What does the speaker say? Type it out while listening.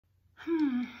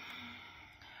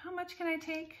how much can I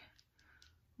take?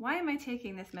 Why am I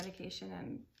taking this medication?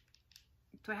 And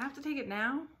do I have to take it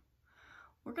now?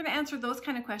 We're going to answer those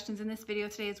kind of questions in this video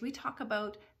today as we talk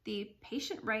about the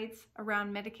patient rights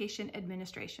around medication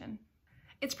administration.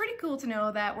 It's pretty cool to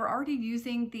know that we're already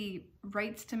using the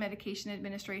rights to medication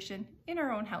administration in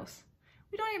our own house.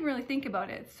 We don't even really think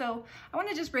about it. So I want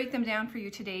to just break them down for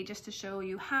you today just to show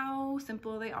you how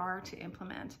simple they are to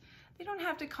implement. They don't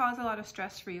have to cause a lot of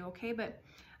stress for you, okay? But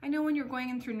I know when you're going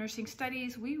in through nursing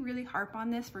studies, we really harp on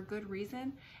this for good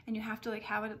reason, and you have to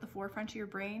have it at the forefront of your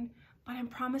brain. But I'm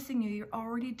promising you, you're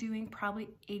already doing probably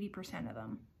 80% of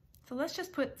them. So let's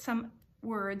just put some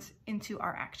words into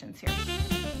our actions here.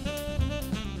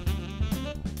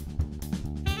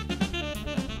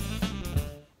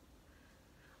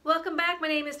 Welcome back. My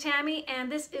name is Tammy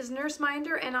and this is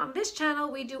NurseMinder, and on this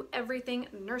channel we do everything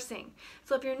nursing.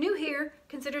 So if you're new here,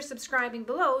 consider subscribing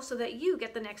below so that you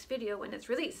get the next video when it's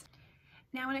released.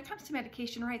 Now when it comes to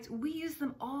medication rights, we use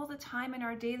them all the time in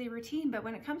our daily routine, but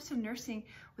when it comes to nursing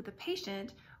with a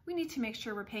patient, we need to make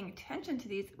sure we're paying attention to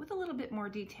these with a little bit more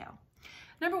detail.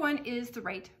 Number one is the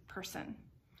right person.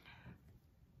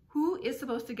 Who is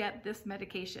supposed to get this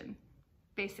medication?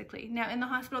 Basically. Now in the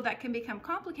hospital that can become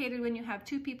complicated when you have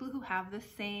two people who have the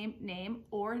same name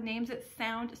or names that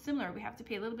sound similar. We have to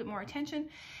pay a little bit more attention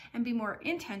and be more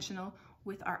intentional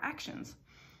with our actions.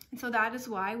 And so that is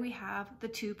why we have the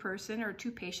two-person or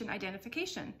two-patient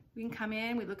identification. We can come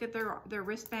in, we look at their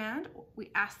wristband,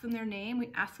 we ask them their name,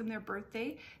 we ask them their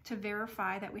birthday to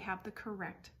verify that we have the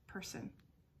correct person.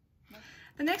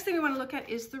 The next thing we want to look at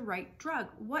is the right drug.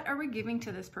 What are we giving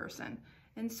to this person?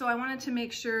 And so I wanted to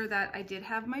make sure that I did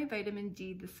have my vitamin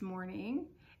D this morning,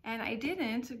 and I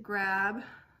didn't grab,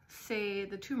 say,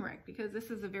 the turmeric, because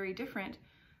this is a very different,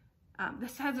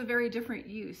 this has a very different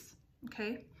use,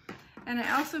 okay? And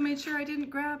I also made sure I didn't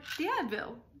grab the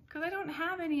Advil, because I don't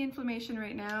have any inflammation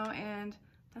right now, and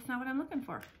that's not what I'm looking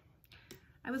for.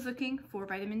 I was looking for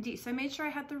vitamin D, so I made sure I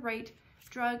had the right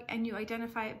drug, and you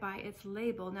identify it by its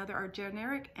label. Now there are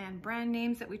generic and brand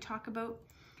names that we talk about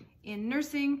in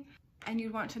nursing, and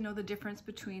you want to know the difference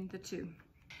between the two.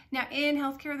 Now in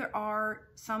healthcare, there are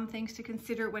some things to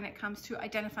consider when it comes to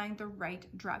identifying the right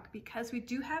drug, because we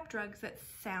do have drugs that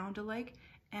sound alike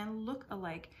and look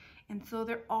alike. And so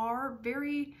there are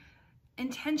very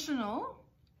intentional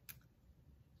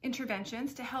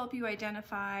interventions to help you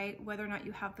identify whether or not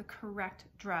you have the correct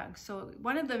drug. So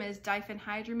one of them is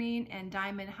diphenhydramine and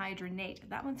dimenhydrinate.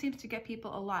 That one seems to get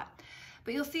people a lot.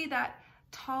 But you'll see that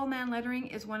tall man lettering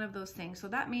is one of those things. So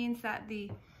that means that the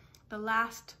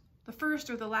first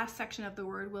or the last section of the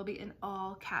word will be in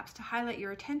all caps to highlight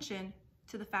your attention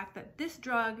to the fact that this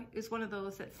drug is one of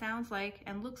those that sounds like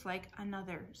and looks like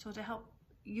another. So to help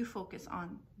you focus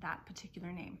on that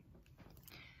particular name.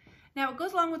 Now what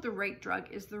goes along with the right drug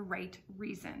is the right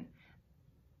reason.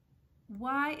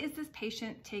 Why is this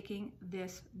patient taking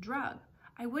this drug?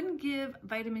 I wouldn't give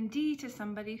vitamin D to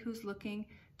somebody who's looking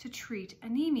to treat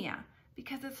anemia,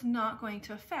 because it's not going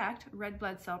to affect red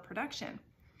blood cell production.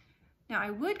 Now, I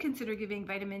would consider giving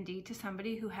vitamin D to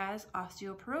somebody who has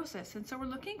osteoporosis, and so we're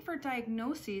looking for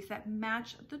diagnoses that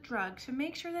match the drug to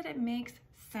make sure that it makes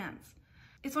sense.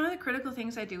 It's one of the critical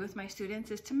things I do with my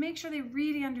students is to make sure they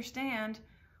really understand,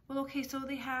 well, okay, so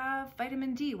they have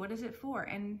vitamin D, what is it for?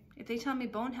 And if they tell me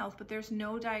bone health, but there's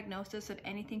no diagnosis of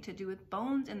anything to do with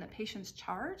bones in the patient's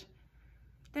chart,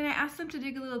 then I ask them to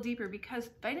dig a little deeper, because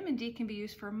vitamin D can be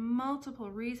used for multiple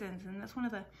reasons. And that's one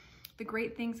of the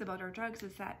great things about our drugs,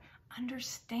 is that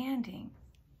understanding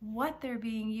what they're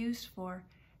being used for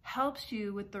helps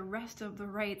you with the rest of the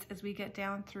rights as we get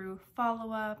down through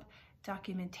follow-up,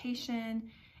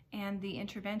 documentation, and the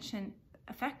intervention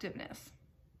effectiveness.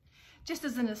 Just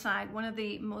as an aside, one of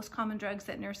the most common drugs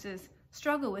that nurses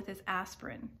struggle with is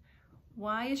aspirin.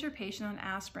 Why is your patient on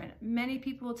aspirin? Many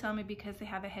people will tell me because they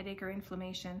have a headache or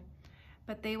inflammation,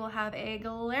 but they will have a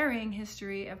glaring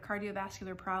history of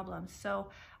cardiovascular problems. So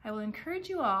I will encourage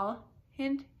you all,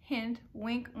 hint, hint,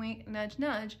 wink, wink, nudge,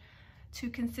 nudge, to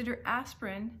consider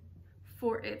aspirin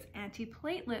for its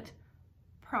antiplatelet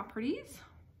properties.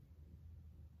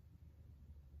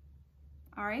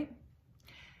 All right?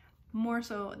 More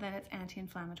so than its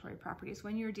anti-inflammatory properties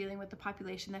when you're dealing with the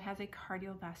population that has a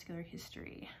cardiovascular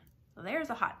history. So there's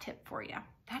a hot tip for you.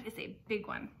 That is a big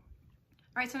one.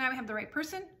 All right, so now we have the right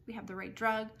person, we have the right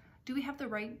drug. Do we have the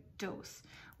right dose?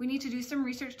 We need to do some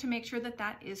research to make sure that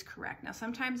that is correct. Now,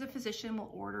 sometimes a physician will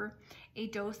order a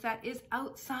dose that is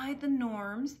outside the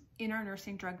norms in our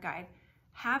nursing drug guide.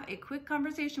 Have a quick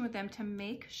conversation with them to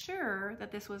make sure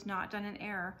that this was not done in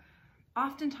error.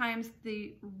 Oftentimes,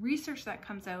 the research that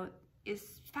comes out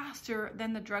is faster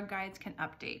than the drug guides can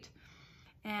update.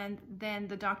 And then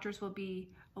the doctors will be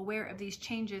aware of these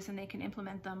changes and they can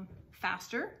implement them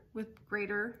faster with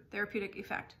greater therapeutic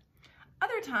effect.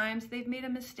 Other times they've made a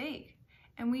mistake,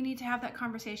 and we need to have that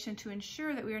conversation to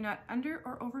ensure that we are not under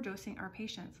or overdosing our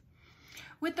patients.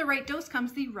 With the right dose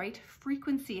comes the right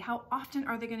frequency. How often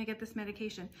are they going to get this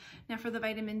medication? Now for the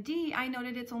vitamin D, I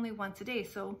noted it's only once a day,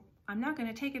 so I'm not going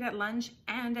to take it at lunch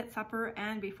and at supper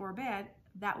and before bed.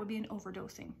 That would be an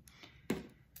overdosing.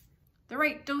 The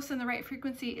right dose and the right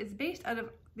frequency is based out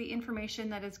of the information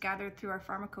that is gathered through our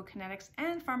pharmacokinetics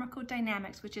and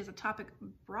pharmacodynamics, which is a topic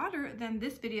broader than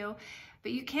this video,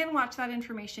 but you can watch that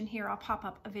information here. I'll pop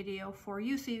up a video for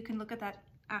you so you can look at that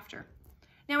after.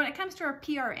 Now, when it comes to our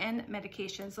PRN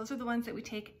medications, those are the ones that we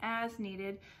take as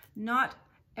needed, not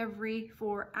every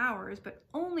 4 hours, but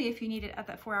only if you need it at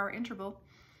that 4-hour interval,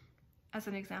 as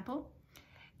an example.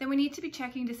 Then we need to be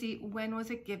checking to see when was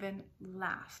it given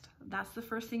last. That's the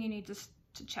first thing you need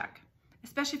to check,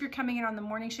 especially if you're coming in on the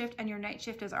morning shift and your night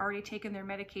shift has already taken their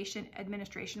medication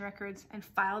administration records and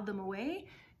filed them away.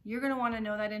 You're going to want to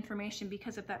know that information,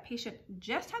 because if that patient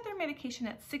just had their medication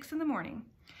at 6 in the morning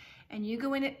and you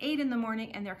go in at 8 in the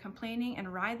morning and they're complaining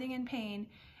and writhing in pain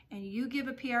and you give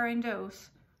a PRN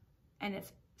dose and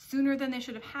it's sooner than they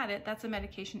should have had it, that's a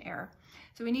medication error.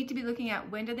 So we need to be looking at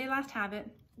when did they last have it,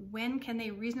 when can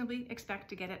they reasonably expect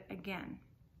to get it again.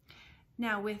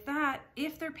 Now with that,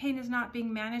 if their pain is not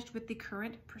being managed with the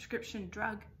current prescription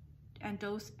drug and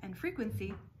dose and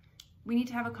frequency, we need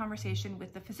to have a conversation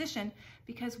with the physician,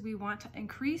 because we want to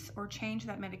increase or change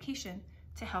that medication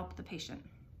to help the patient.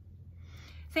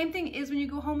 Same thing is when you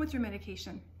go home with your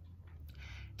medication.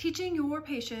 Teaching your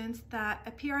patients that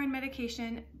a PRN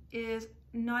medication is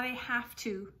not a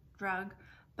have-to drug,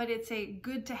 but it's a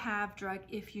good to have drug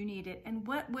if you need it, and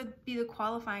what would be the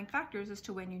qualifying factors as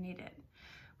to when you need it.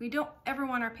 We don't ever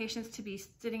want our patients to be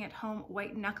sitting at home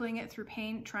white knuckling it through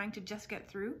pain, trying to just get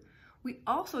through. We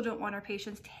also don't want our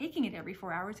patients taking it every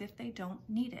 4 hours if they don't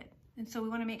need it. And so we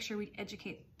want to make sure we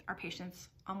educate our patients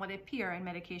on what a PRN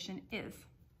medication is.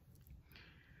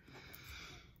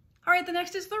 All right, the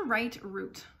next is the right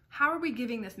route. How are we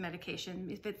giving this medication?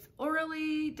 If it's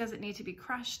orally, does it need to be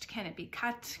crushed? Can it be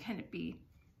cut? Can it be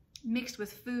mixed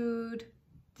with food?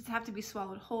 Does it have to be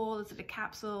swallowed whole? Is it a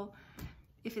capsule?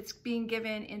 If it's being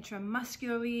given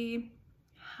intramuscularly,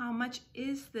 how much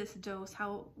is this dose?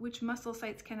 Which muscle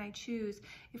sites can I choose?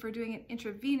 If we're doing it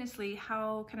intravenously,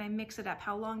 how can I mix it up?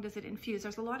 How long does it infuse?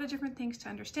 There's a lot of different things to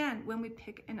understand when we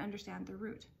pick and understand the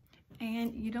route.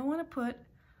 And you don't want to put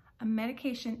a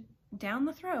medication down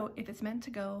the throat if it's meant to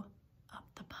go up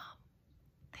the bum.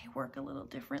 They work a little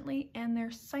differently, and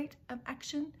their site of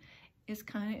action is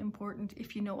kind of important,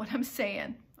 if you know what I'm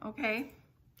saying, okay?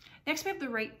 Next, we have the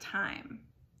right time.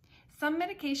 Some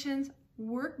medications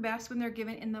work best when they're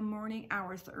given in the morning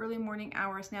hours, the early morning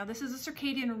hours. Now, this is a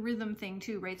circadian rhythm thing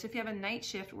too, right? So if you have a night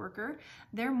shift worker,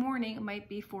 their morning might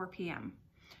be 4 p.m.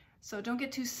 So don't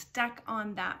get too stuck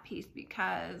on that piece,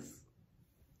 because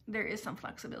there is some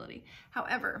flexibility.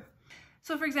 However,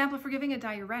 so for example, if we're giving a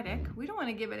diuretic, we don't want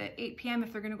to give it at 8 p.m.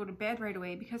 if they're going to go to bed right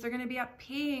away, because they're going to be up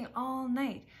peeing all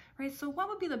night, right? So what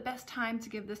would be the best time to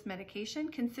give this medication,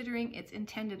 considering its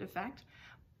intended effect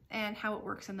and how it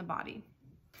works in the body?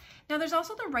 Now, there's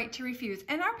also the right to refuse,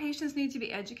 and our patients need to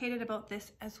be educated about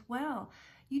this as well.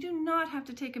 You do not have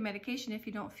to take a medication if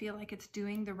you don't feel like it's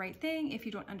doing the right thing, if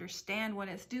you don't understand what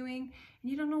it's doing,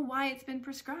 and you don't know why it's been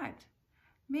prescribed.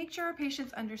 Make sure our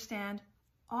patients understand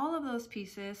all of those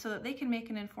pieces so that they can make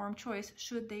an informed choice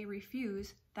should they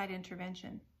refuse that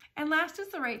intervention. And last is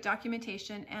the right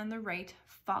documentation and the right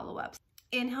follow-ups.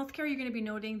 In healthcare, you're going to be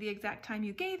noting the exact time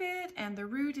you gave it and the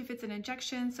route if it's an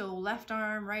injection, so left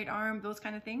arm, right arm, those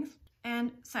kind of things,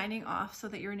 and signing off so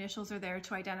that your initials are there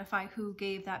to identify who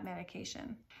gave that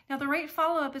medication. Now, the right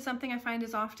follow-up is something I find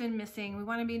is often missing. We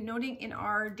want to be noting in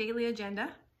our daily agenda,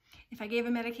 if I gave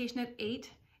a medication at 8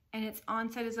 and its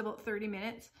onset is about 30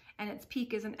 minutes and its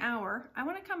peak is an hour, I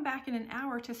want to come back in an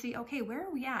hour to see, okay, where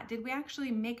are we at? Did we actually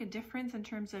make a difference in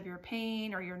terms of your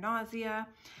pain or your nausea?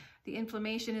 The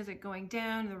inflammation, is it going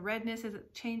down? The redness, is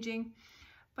it changing?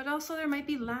 But also there might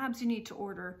be labs you need to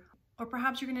order, or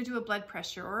perhaps you're going to do a blood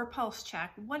pressure or a pulse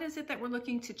check. What is it that we're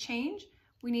looking to change?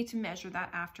 We need to measure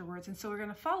that afterwards. And so we're going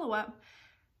to follow up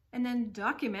and then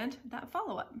document that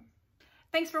follow-up.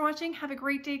 Thanks for watching. Have a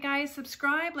great day, guys.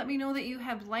 Subscribe. Let me know that you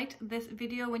have liked this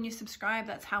video when you subscribe.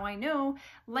 That's how I know.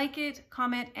 Like it,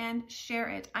 comment, and share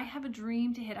it. I have a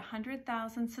dream to hit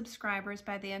 100,000 subscribers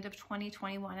by the end of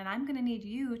 2021, and I'm going to need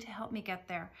you to help me get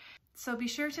there. So be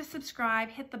sure to subscribe,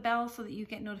 hit the bell so that you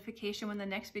get notification when the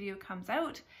next video comes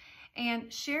out.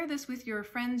 And share this with your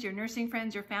friends, your nursing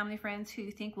friends, your family friends who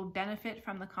you think will benefit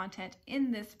from the content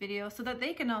in this video so that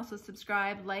they can also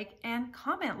subscribe, like, and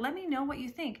comment. Let me know what you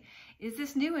think. Is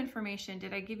this new information?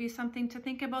 Did I give you something to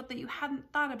think about that you hadn't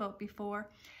thought about before?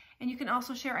 And you can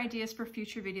also share ideas for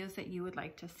future videos that you would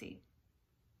like to see.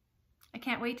 I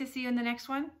can't wait to see you in the next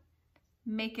one.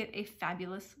 Make it a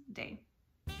fabulous day.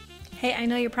 Hey, I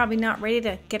know you're probably not ready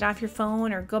to get off your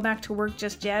phone or go back to work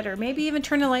just yet, or maybe even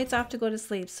turn the lights off to go to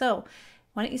sleep. So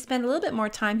why don't you spend a little bit more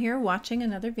time here watching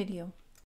another video?